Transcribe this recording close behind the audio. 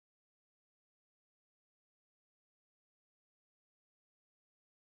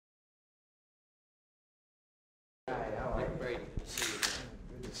Hi, how are you? Brady, good to see you.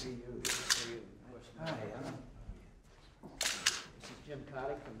 Good to see you. Good to see you. Hi, This is Jim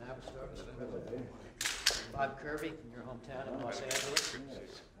Cotty from Navistar. Bob Kirby from your hometown of Los Angeles.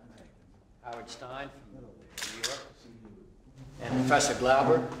 Howard Stein from New York. And Professor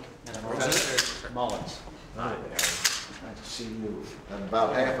Glauber and Professor Mullins. Hi. Nice to see you. And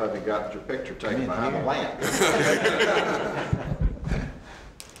about half of you got your picture taken behind the lamp.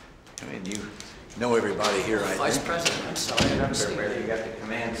 I mean, you know everybody here, I Vice think. President, I'm sorry, I don't see you. You got the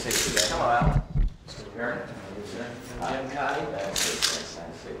command seat today. Hello, Al. Mr. Karen. Jim Cotty.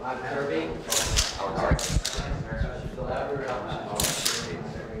 Bob Kirby. Glauber.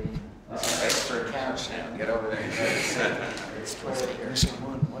 Thanks for a couch now. Get over there and have a seat.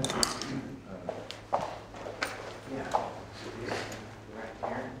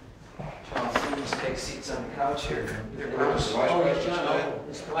 Take seats on the couch here.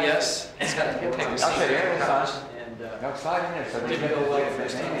 Yes. It's got to take a seat on the couch. And slide in there. So didn't go well the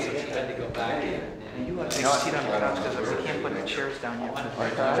first time, so she had to go back in. You want to take a seat on the couch because we can't put the chairs down yet. Okay,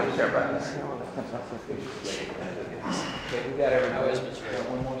 we got How is everybody. Mr.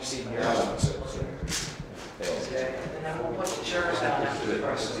 One more seat here. Okay, and then we'll put the chairs down after the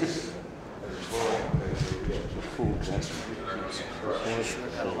person. Sure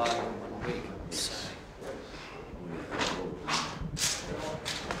got a lot of them 1 week.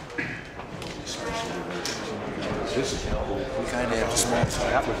 We kind of have to small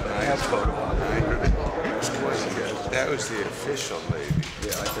talk. That was the official lady.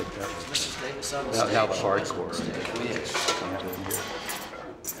 Yeah, I think that was Mrs. Davis on the stage. now the hardcore.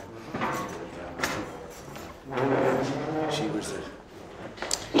 She was the.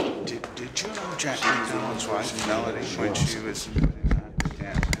 Did you know Jack McDonald's wife, Melody, when she was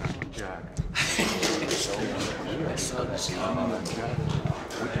downtown? Jack. I saw that.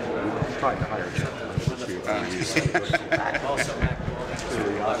 Tried to hire Jack. Also, Mac Morgan.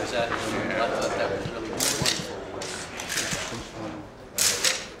 I was at it. I thought that was really wonderful.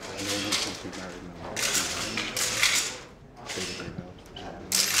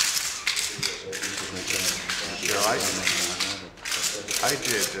 I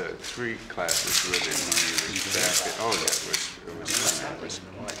did 3 classes with him when he was back at, it was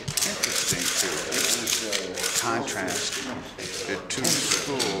interesting to contrast the 2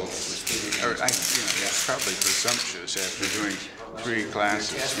 schools, or it's probably presumptuous after doing 3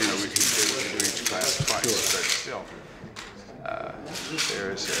 classes, we could do each class twice, but still, there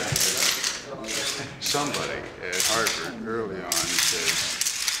is somebody at Harvard early on says,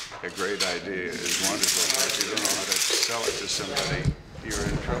 a great idea is wonderful, but if you don't know how to sell it to somebody, you're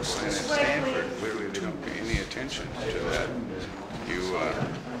in trouble. And at Stanford, clearly they don't pay any attention to that.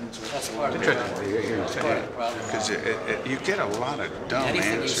 That's part of the problem. Because you get a lot of dumb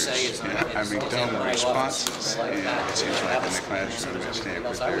Anything you answers. say is Dumb responses. And it seems like in the classroom at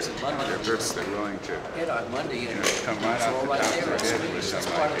Stanford, they're perfectly willing to come right off the top of their head with some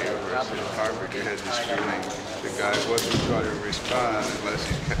idea. Whereas at Harvard, you had this feeling the guy wasn't going to respond unless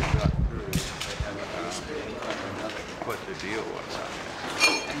he got through what the deal was on it.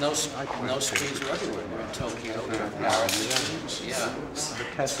 And those schools are everywhere. We're in Tokyo, we're in Paris. Yeah. The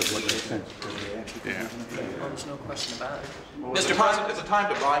test of what they think. Yeah. Well, there's no question about it. Mr. President, is it time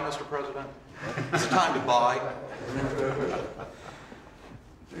to buy, Mr. President? Is it time to buy?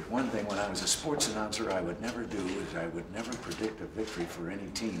 There's one thing when I was a sports announcer I would never do is I would never predict a victory for any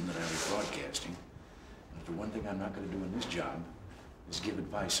team that I was broadcasting. But the one thing I'm not going to do in this job is give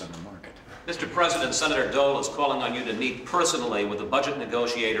advice on the market. Mr. President, Senator Dole is calling on you to meet personally with the budget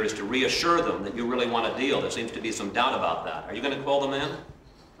negotiators to reassure them that you really want a deal. There seems to be some doubt about that. Are you going to call them in?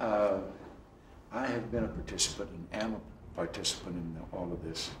 I have been a participant and am a participant in all of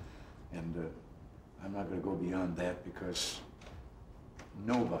this, and I'm not going to go beyond that because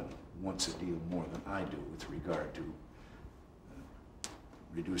nobody wants a deal more than I do with regard to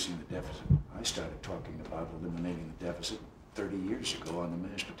reducing the deficit. I started talking about eliminating the deficit 30 years ago on the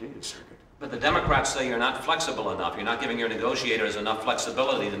mashed potato circuit. But the Democrats say you're not flexible enough. You're not giving your negotiators enough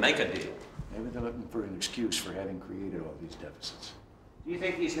flexibility to make a deal. Maybe they're looking for an excuse for having created all these deficits. Do you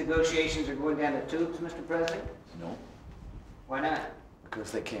think these negotiations are going down the tubes, Mr. President? No, Why not?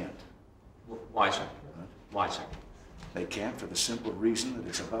 because they can't. Why, sir? Huh? Why, sir? They can't for the simple reason that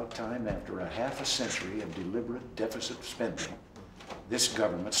it's about time, after a half a century of deliberate deficit spending, this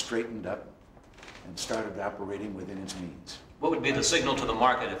government straightened up and started operating within its means. What would be the signal to the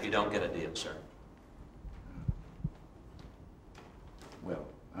market if you don't get a deal, sir? Well,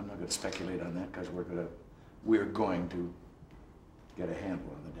 I'm not going to speculate on that because we're going to get a handle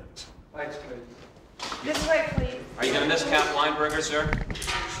on the deficit. Thanks, please. This way, please. Are you going to miss Cap Weinberger, sir?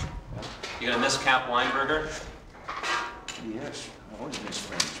 You going to miss Cap Weinberger? Yes, I always miss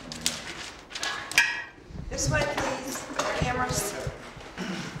friends when we're not here. This way, please. Cameras.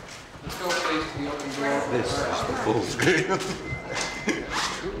 Let's go, please, to the open door. This is the full scale.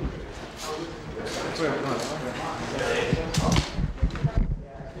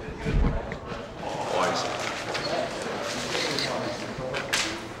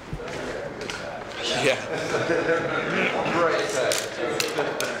 Yeah.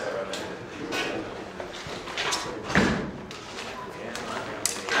 Great.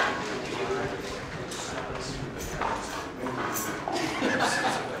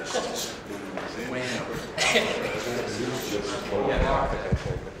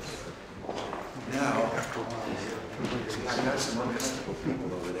 Now, see, I've got some uncomfortable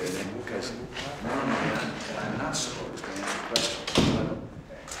people over there then, because normally I'm not supposed to answer questions. But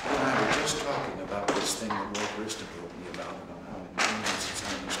you and I were just talking about this thing that Walt Bristol told me about how inconvenience is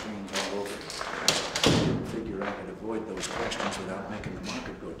on the screens all over. I didn't figure I could avoid those questions without making the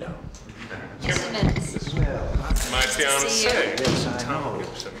market go down. Timmons. Well, My fiancé, yes, I Tom know.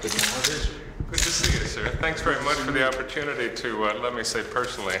 Gibson. But now what is it? Good to see you, sir. Thanks very much for the opportunity to let me say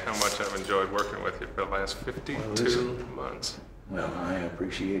personally how much I've enjoyed working with you for the last 52 months. Well, I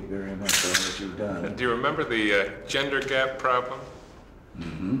appreciate very much all that you've done. Do you remember the gender gap problem?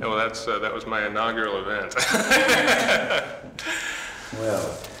 Mm-hmm. Well, that was my inaugural event.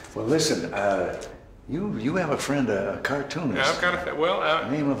 Well, listen, you have a friend, a cartoonist. Yeah, I've got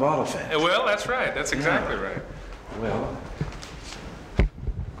a Name of Oliphant. well, that's right. That's exactly right. Well,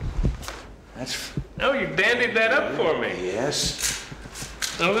 that's... Oh, you dandied that up for me. Yes.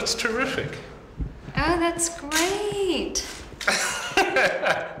 Oh, that's terrific. Oh, that's great.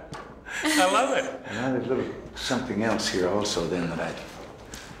 I love it. Now there's a little something else here also then that I...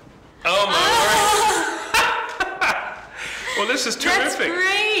 Oh, my word. Well, this is terrific. That's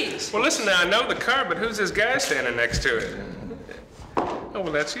great. Well, listen now, I know the car, but who's this guy standing next to it? Oh,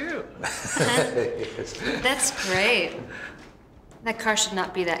 well, that's you. That's great. That car should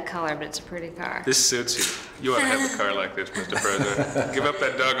not be that color, but it's a pretty car. This suits you. You ought to have a car like this, Mr. President. Give up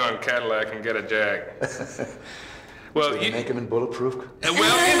that doggone Cadillac and get a Jag. Well, You make them in bulletproof?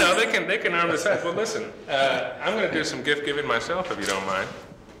 well, you know, they can arm the sides. Well, listen, I'm going to do some gift giving myself, if you don't mind.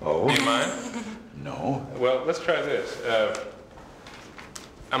 Oh? Do you mind? No. Well, let's try this.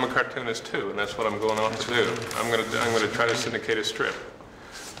 I'm a cartoonist too, and that's what I'm going off to do. I'm going to try to syndicate a strip,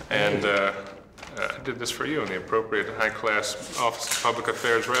 and I did this for you in the appropriate high-class Office of Public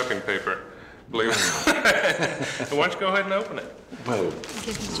Affairs wrapping paper. Believe it. Why don't you go ahead and open it? Well,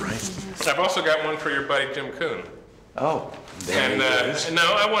 right. I've also got one for your buddy Jim Coon. Oh, there And he is. no,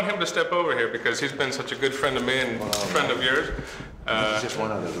 I want him to step over here because he's been such a good friend of me and friend of yours. This is just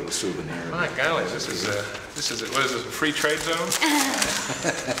one other little souvenir. My golly, this is what is this, a free trade zone?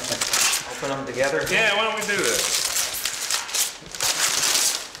 Open them together? Yeah, why don't we do this?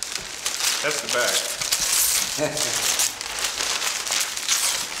 That's the back.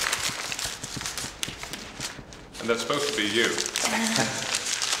 And that's supposed to be you.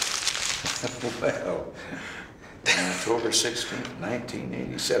 Well, October 16th,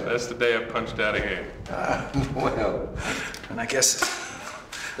 1987. That's the day I punched out of here. Well, And I guess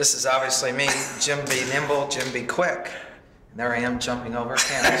this is obviously me. Jim be nimble, Jim be quick. And there I am jumping over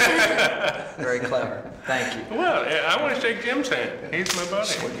cameras. Very clever. Thank you. Well, I want to shake Jim's hand. He's my buddy.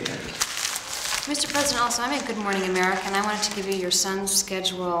 Mr. President, also, I'm at Good Morning America, and I wanted to give you your son's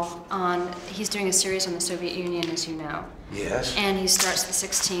schedule on, he's doing a series on the Soviet Union, as you know. yes. And he starts the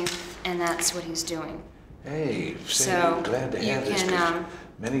 16th, and that's what he's doing. Hey, say, So, glad to you have this. can, 'Cause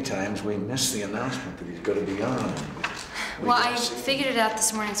many times we miss the announcement that he's going to be on. We Well, don't I see- figured it out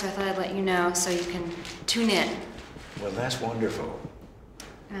this morning, so I thought I'd let you know, so you can tune in. Well, that's wonderful.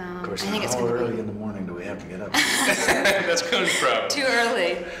 Of course, I think it's how going to early be in the morning do we have to get up? That's Coon's problem. too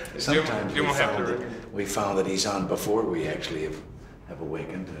early. Sometimes Jim will have to we found that he's on before we actually have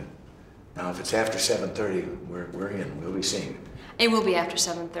awakened. Now, if it's after 7:30, we're in. We'll be seeing it. It will be after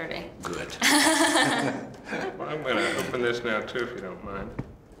 7:30. Good. Well, I'm going to open this now, too, if you don't mind.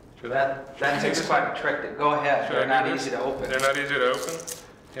 Should I- That takes quite a trick. Go ahead. should I They're not do this? easy to open. They're not easy to open?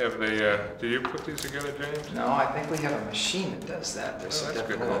 Have they, do you put these together, James? No, I think we have a machine that does that. There's Oh, some that's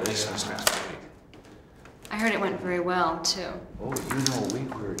good. difficulty. This is great. I heard it went very well, too. Oh, you know, we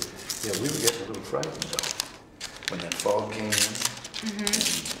were getting a little frightened though. When that fog came in, and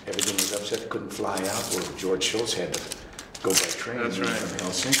everything was upset, couldn't fly out, or George Schultz had to go by train That's in right. from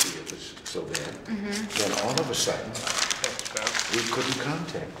Helsinki. It was so bad. Then all of a sudden, Thanks, pal. we couldn't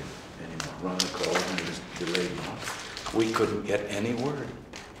contact him anymore. Ron called and it was delayed now. We couldn't get any word.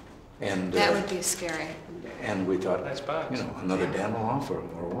 And That would be scary. and we thought, Nice box. you know, another demo off or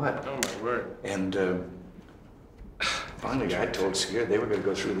what? Oh, my word. And finally, I told Skier they were going to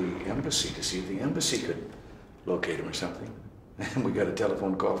go through the embassy to see if the embassy could locate him or something. And we got a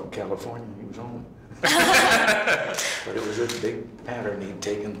telephone call from California, and he was home. But it was a big pattern. He'd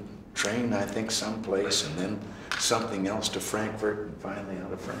taken train, I think, someplace, and then something else to Frankfurt, and finally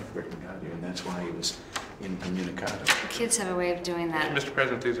out of Frankfurt and got here, and that's why he was incommunicado. Kids have a way of doing that. Mr.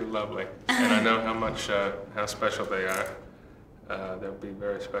 President, these are lovely, and I know how special they are. They'll be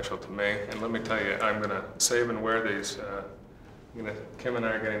very special to me. And let me tell you, I'm going to save and wear these. Kim and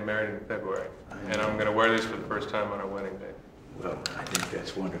I are getting married in February, and I'm going to wear these for the first time on our wedding day. Well, I think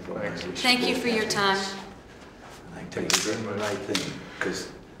that's wonderful. Thank you for your time. I tell you, you're doing the right thing,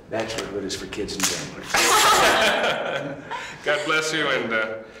 because bachelorhood is for kids and gamblers. God bless you,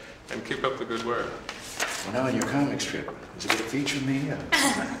 and keep up the good work. Well, now in your comic strip, is it going to feature me? Well,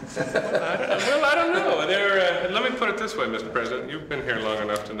 I don't know. Let me put it this way, Mr. President. You've been here long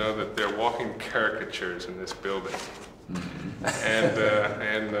enough to know that they're walking caricatures in this building. Mm-hmm.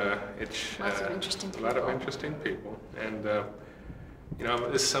 And it's lots of interesting people. A lot of interesting people. And you know,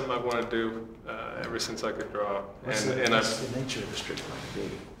 this is something I want to do ever since I could draw. What's the nature of the strip going to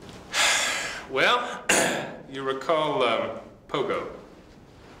be? Well, you recall Pogo.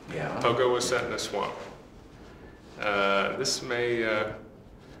 Yeah. Pogo was set in a swamp. This may,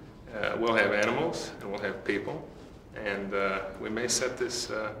 we'll have animals and we'll have people, and we may set this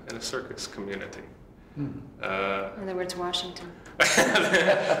in a circus community. In other words, Washington.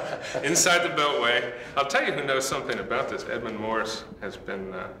 Inside the Beltway. I'll tell you who knows something about this. Edmund Morris has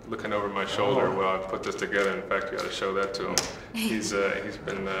been looking over my shoulder while I put this together. In fact, you ought to show that to him. He's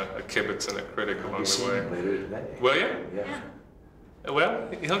been a kibitz and a critic along the way. Later today. Will you? Yeah. Well,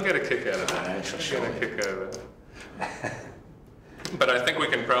 he'll get a kick out of that. I shall He'll get a kick out of that. But I think we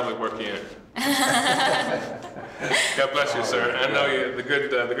can probably work you in. God bless you, sir. I know you, the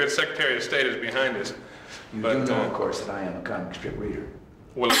good Secretary of State is behind us. You but, do know, of course, that I am a comic strip reader.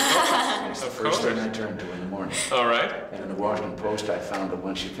 Well, of course. It's the first thing I turn to in the morning. All right. And in the Washington Post, I found that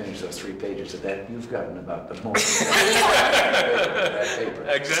once you finish those 3 pages of that, you've gotten about the most. That paper.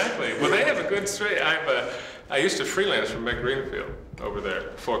 Exactly. Well, they have a good straight. I used to freelance for Meg Greenfield over there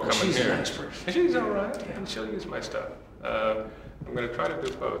before coming she's here. An expert. And she's all right, and she'll use my stuff. I'm going to try to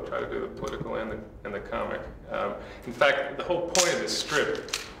do both. Try to do the political and the comic. In fact, the whole point of this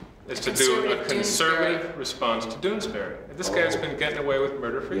strip is to do a conservative response to Doonesbury. This guy's been getting away with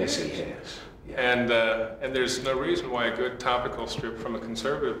murder for years. Yes, he has. Yeah. And there's no reason why a good topical strip from a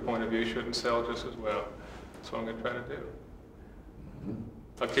conservative point of view shouldn't sell just as well. That's what I'm going to try to do.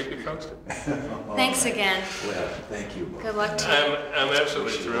 I'll keep you posted. Thanks again. Well, thank you. Good luck to you. I'm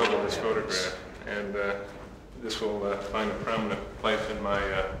absolutely thrilled with this photograph, and this will find a prominent place in my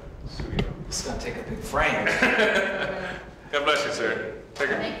studio. It's going to take a big frame. God bless you, sir. Take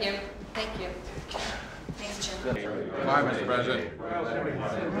care. Thank you. Thank you. Thanks, Jim. Hi, Mr. President.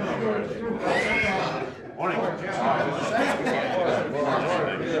 Morning.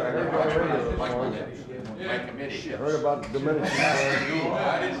 My committee. Heard about the Dominican. I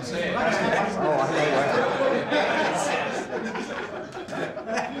didn't say it. Oh,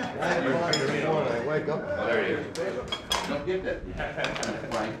 I wake up. There you go. Don't get that.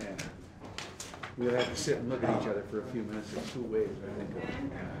 We'll have to sit and look at each other for a few minutes. There's 2 ways, I think, of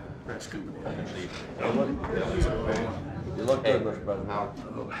press company. You look good, Mr. President. How?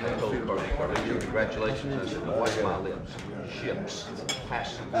 Congratulations. Wipe my lips. Ships.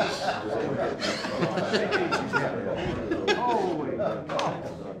 Passengers.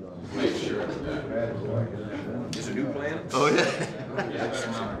 Is a new plan? Oh, yeah.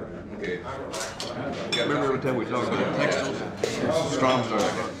 Okay. Remember every time we talked about textiles? Strom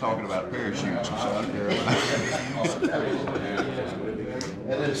started talking about parachutes in South Carolina.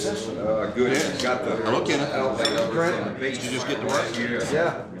 And an assistant. Good. Got the. Hello, Kenneth. Did you just get to work?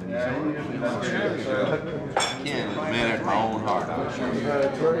 Yeah. Ken, man after my own heart. What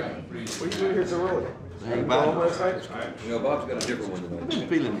are you doing here so early? Hey, Bob. You know, Bob's got a different one than I've been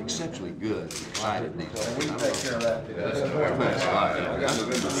feeling exceptionally good, excited these days. We can take care of that. That's right.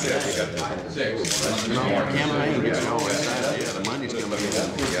 You know, our campaign gets you all excited. Yeah, the money's coming in.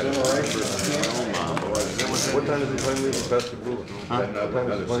 What time is the plane leave? Pastor Blue? Huh? What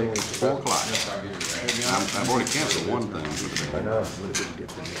time is the plane leave? 4 o'clock. I've already canceled one thing for the day. I know.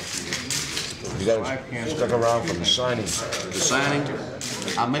 You guys stuck around for the signing. The signing,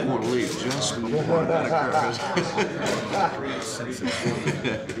 I may want to leave just before that occurs.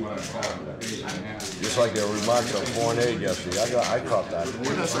 Just like your remarks on foreign aid yesterday. I caught that.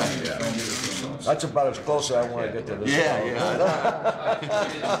 That's about as close as I want to get to this. Yeah.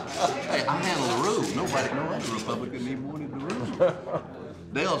 Hey, I handle the rules. No other Republican even wanted the rules.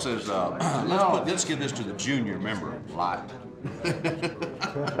 Dale says, let's give this to the junior member lot.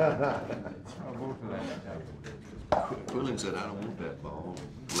 Quillen said, I don't want that ball.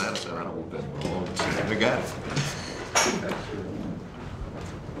 Latta said, I don't want that ball. They got it.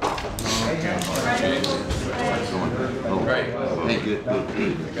 Right. Hey, good.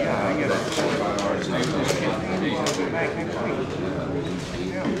 Yeah, I get it.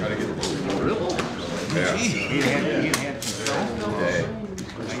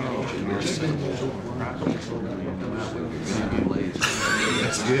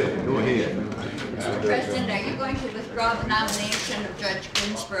 That's good. Go ahead. Mr. President, are you going to withdraw the nomination of Judge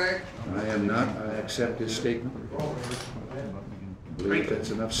Ginsburg? I am not. I accept his statement. I believe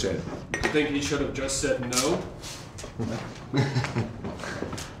that's enough said. You think he should have just said no?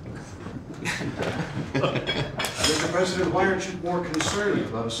 Mr. President, why aren't you more concerned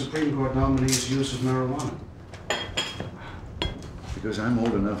about a Supreme Court nominee's use of marijuana? Because I'm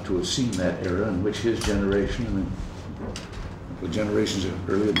old enough to have seen that era in which his generation and the generations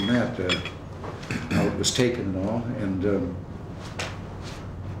earlier than that, how it was taken and all, and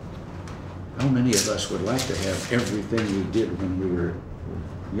how many of us would like to have everything we did when we were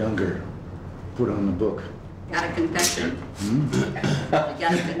younger put on the book? Got a confession? You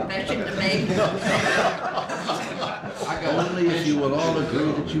got a confession to make? Only if you will all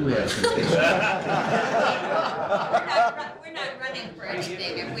agree that you have confession. We're not running for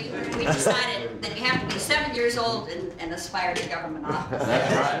anything, and we decided that you have to be 7 years old and aspire to government office.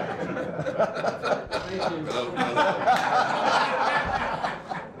 That's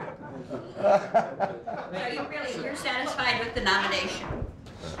So you're satisfied with the nomination?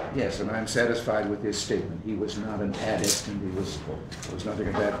 Yes, and I'm satisfied with his statement. He was not an addict, and there was nothing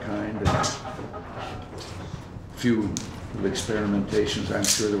of that kind. And few experimentations. I'm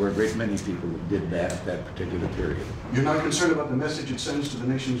sure there were a great many people who did that at that particular period. You're not concerned about the message it sends to the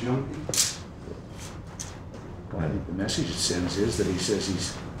nation's young people? Well, I think the message it sends is that he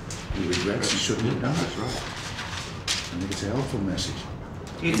says he regrets he shouldn't have done it. That's right. I think it's a helpful message.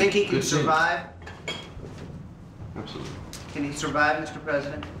 Do you think he can survive? Absolutely. Can he survive, Mr.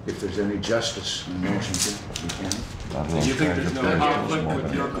 President? If there's any justice in Washington, we can. Do you think there's no conflict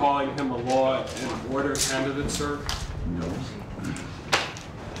with your calling him a law and order candidate, sir? No.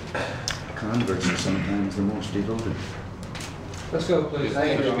 Converts are sometimes the most devoted. Let's go, please.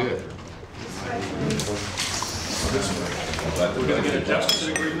 Thank you. Good. We're going to get a justice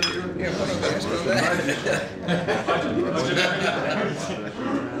agreement here? Yeah, let's go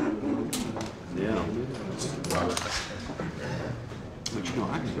Yeah. But you know,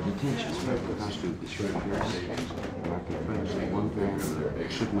 I can get attention. I stood the short here. I can say one thing or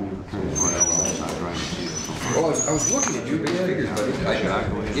should when you return to what else I'm not trying to see it. Well, I was looking at your figures,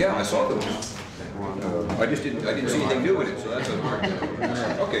 but yeah, I saw those. I didn't see anything new in it, so that's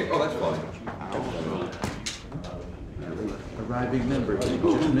okay. Oh, that's fine. Arriving member,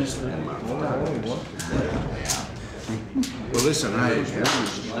 just missed that. Well, listen, I was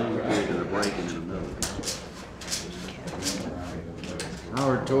to the break in the middle.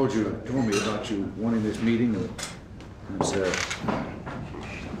 Howard told me about you wanting this meeting, and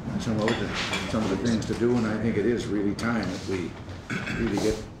some of the things to do, and I think it is really time that we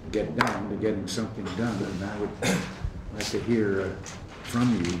really get down to getting something done. And I would like to hear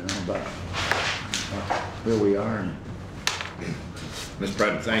from you, about where we are. Mr.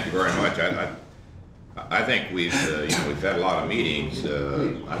 President, thank you very much. I think we've had a lot of meetings.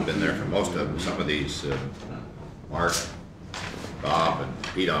 I've been there for most of them. Some of these, Mark, Bob, and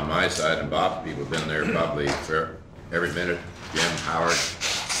Pete on my side, and Bob, people have been there probably for every minute. Jim, Howard,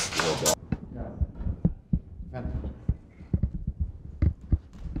 Will Ball.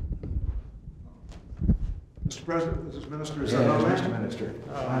 Mr. President, this is Minister Zanone. Mr. Minister,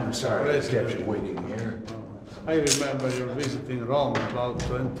 I'm sorry I kept you waiting here. I remember you're visiting Rome about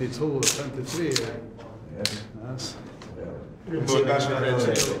 22 or 23. Yes. Yes. Mr.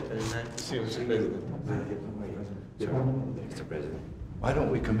 President. Why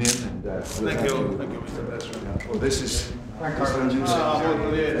don't we come in and... Thank you, Mr. President. Well, this is... Good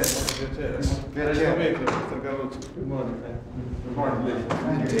morning.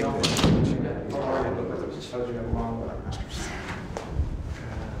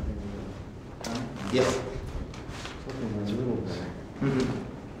 Yes.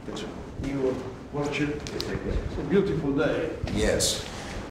 It's a beautiful day. Yes.